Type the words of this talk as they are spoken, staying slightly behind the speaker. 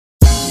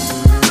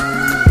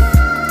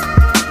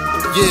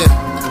Yeah,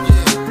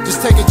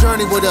 just take a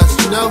journey with us,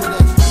 you know?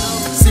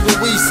 See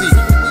what we see.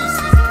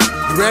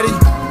 You ready?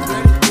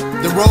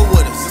 Then roll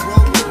with us.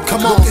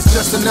 Come on, it's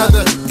just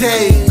another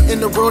day in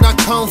the road I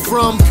come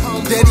from.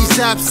 Daddy's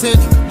absent,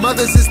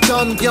 mothers is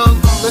done young.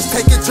 Let's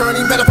take a journey.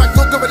 Matter of fact,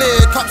 look over there,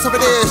 cops over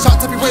there,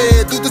 shots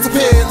everywhere. Dude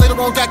disappeared, later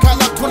on got caught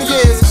locked 20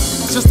 years.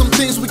 Just some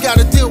things we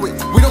gotta deal with.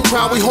 We don't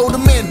cry, we hold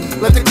them in.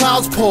 Let the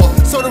clouds pour,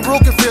 so the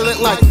road can feel it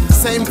like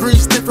same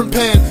grease, different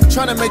pen.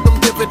 Trying to make them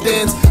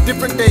dividends.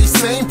 Different days,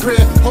 same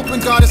prayer. Hoping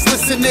God is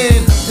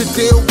listening to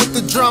deal with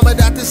the drama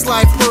that this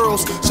life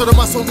hurls. Show the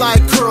muscle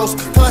like curls.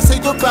 Till I say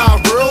goodbye,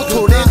 world.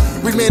 Till then,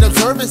 we made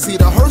observancy.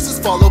 The hearses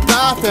followed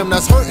by fam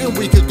that's hurting.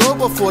 We could go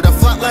before the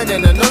flatline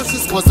and the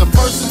nurses was a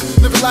person.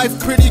 Living life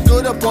pretty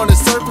good up on the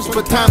surface,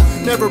 but time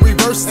never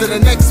reverses. To the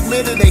next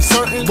minute ain't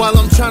certain. While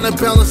I'm trying to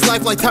balance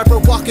life like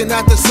tightrope walking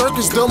at the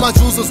circus, still my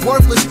jewels was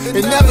worthless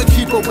and never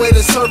keep away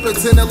the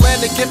serpents. In the land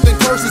of gift and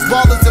curses,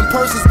 wallets and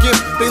purses give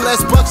they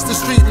less bucks to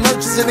street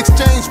merchants in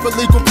exchange for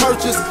legal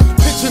purchase.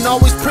 Pitching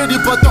always pretty,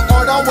 but the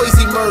art always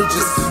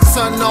emerges.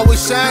 Sun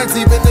always shines,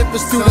 even if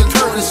it's through the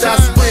curtains.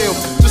 That's real.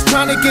 Just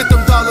trying to get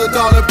them dollar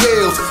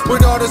bills.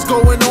 With all that's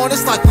going on,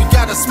 it's like we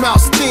gotta smile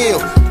still.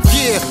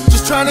 Yeah,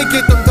 just trying to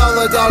get them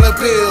dollar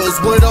bills.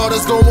 With all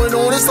that's going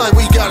on, it's like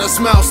we gotta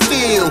smile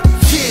still.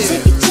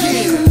 Yeah,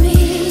 yeah.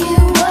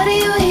 What do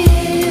you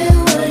hear?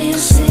 What do you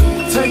see?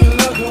 Take a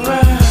look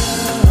around.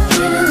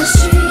 Get in the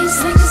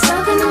streets, like it's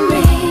talking to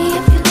me.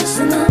 If you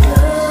listen up,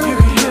 You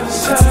can hear the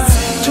sound.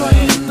 Joy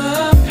in the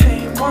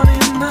pain,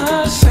 wanting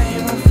the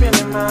same. I'm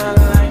feeling my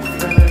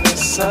life, whether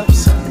it's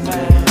ups and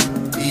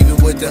downs. Even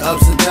with the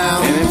ups and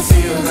downs, And it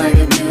feels like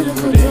a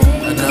beautiful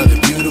day. another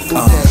beautiful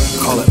day.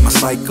 Call it my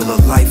cycle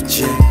of life,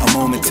 chick. A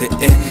moment to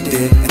end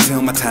it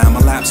until my time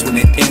elapses when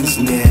it ends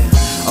near.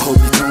 I hope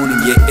you're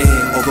tuning your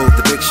ear, although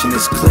the diction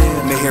is clear.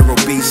 May hero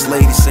beast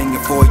lady singing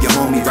for your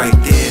homie right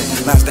there.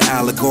 Last the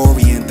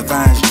allegory and the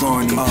vine's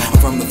journey.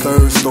 From the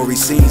third story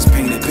scenes,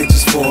 painted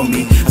pictures for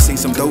me. I seen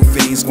some dope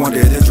fiends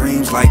squander their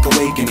dreams like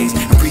awakenings.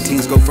 And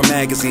preteens go from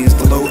magazines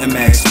to low and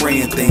mag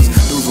spraying things.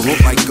 Dudes will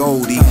look like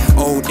Goldie,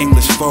 old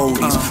English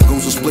foldies.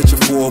 Goons will split you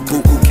for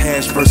buku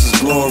cash versus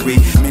glory.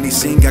 Many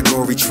seen got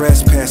gory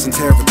trespassing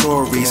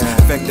territories.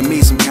 Affecting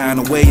me some kind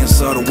of way in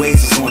subtle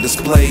ways it's on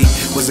display.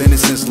 Was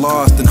innocence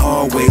lost in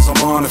hallways on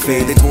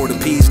Bonafide. They tore the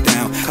peace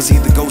down. I see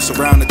the ghosts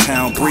around the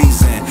town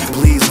breezing.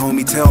 Please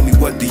homie, tell me,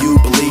 what do you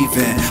believe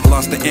in? I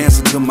lost the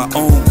answer to my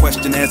own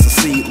question as a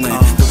seedling.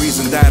 The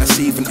reason that I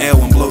see an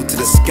L and blow to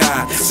the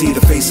sky. See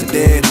the face of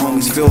dead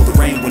homies, feel the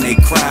rain when they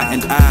cry.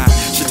 And I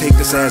should take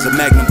this as a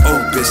magnum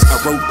opus. I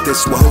wrote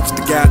this with hopes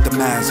to guide the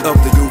minds of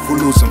the youth who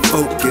losing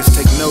focus.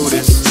 Take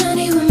notice. take a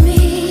journey with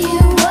me.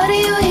 What do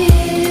you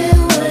hear?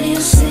 What do you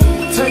see?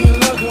 Take a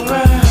look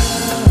around.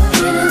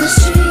 Get in the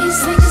streets,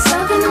 like it's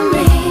talking to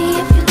me.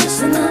 If you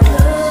listen up,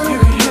 You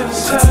can hear the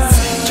sound.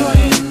 Joy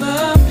in the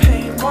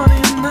pain,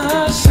 wanting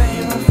the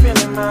same. I'm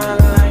feeling my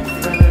life,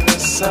 whether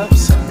it's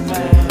ups and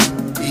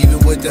downs. Even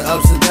with the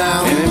ups and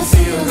downs, And it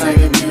feels like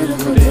a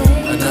beautiful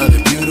day.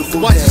 another beautiful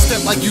day. Watch your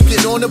step like you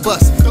get on the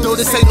bus. No,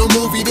 this ain't no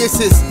movie, this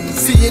is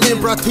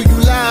CNN brought to you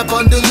live,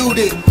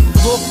 undiluted.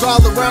 Look all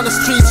around the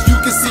streets, you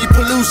can see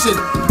pollution.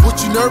 What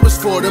you nervous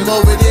for? Them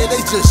over there, they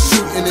just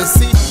shooting. And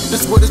see,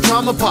 this where the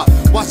drama pop.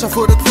 Watch out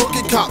for the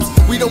crooked cops.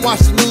 We don't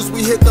watch the news,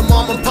 we hit the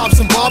mom and pops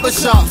and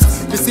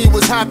barbershops to see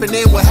what's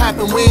happening, what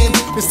happened when.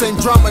 The same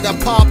drama that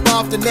pop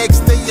off, the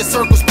next day it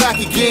circles back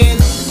again.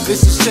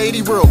 This is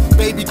shady world,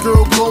 baby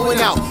girl going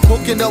out,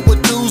 hooking up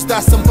with dudes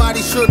that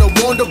somebody should've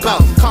warned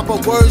about. Copper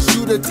words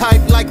you the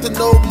type like to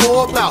know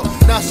more about.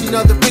 Now she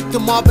another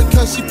victim all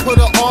because she put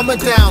her armor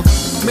down.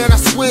 Man, I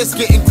swear it's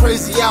getting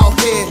crazy out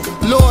here.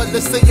 Lord,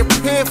 let's say a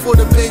prayer for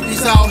the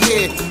babies out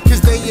here, cause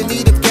they in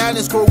need of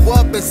guidance. Grow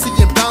up and see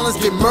imbalance,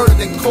 get murdered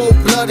in cold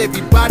blood.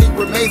 Everybody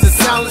remains in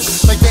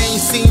silence like they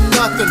ain't seen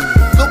nothing.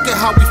 Look at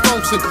how we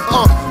function.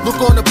 Look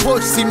on the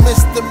porch, see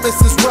Mr. and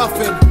Mrs.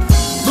 Ruffin.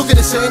 Look at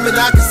the shame and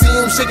I can see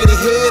him shaking their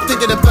head,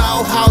 thinking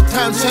about how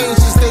time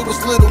changed since they was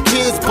little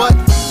kids. But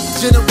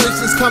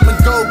generations come and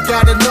go,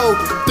 gotta know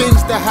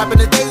things that happen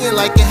today and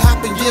like it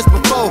happened years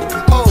before.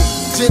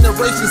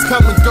 Generations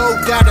come and go,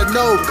 gotta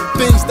know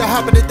things that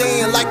happen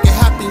today and like it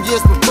happened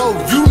years before.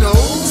 You know,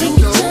 take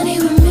a journey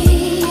with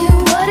me.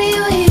 What do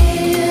you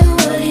hear?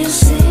 What do you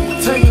see?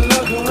 Take a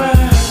look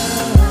around.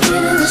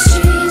 Get in the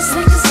streets,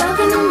 like it's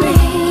talking to me.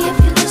 If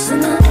you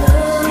listen up,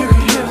 You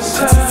can hear the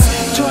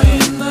sound. Joy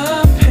in the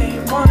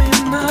pain,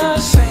 wanting the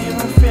same.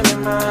 I'm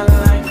feeling my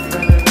life,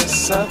 whether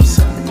it's ups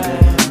and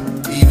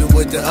downs. even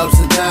with the ups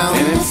and downs,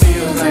 And it